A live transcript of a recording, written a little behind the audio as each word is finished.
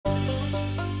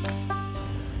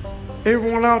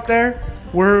everyone out there,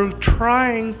 we're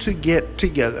trying to get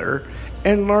together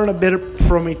and learn a bit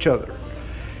from each other.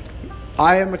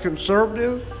 I am a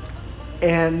conservative,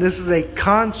 and this is a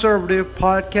conservative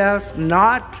podcast,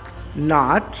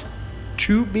 not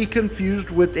to be confused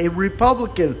with a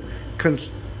Republican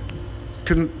based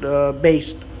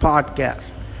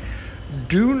podcast.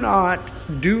 Do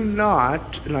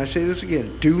not, and I say this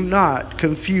again, do not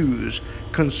confuse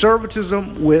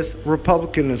conservatism with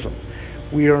republicanism.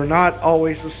 We are not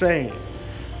always the same.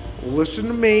 Listen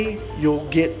to me, you'll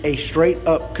get a straight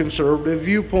up conservative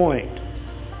viewpoint.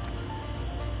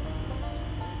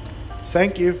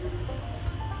 Thank you.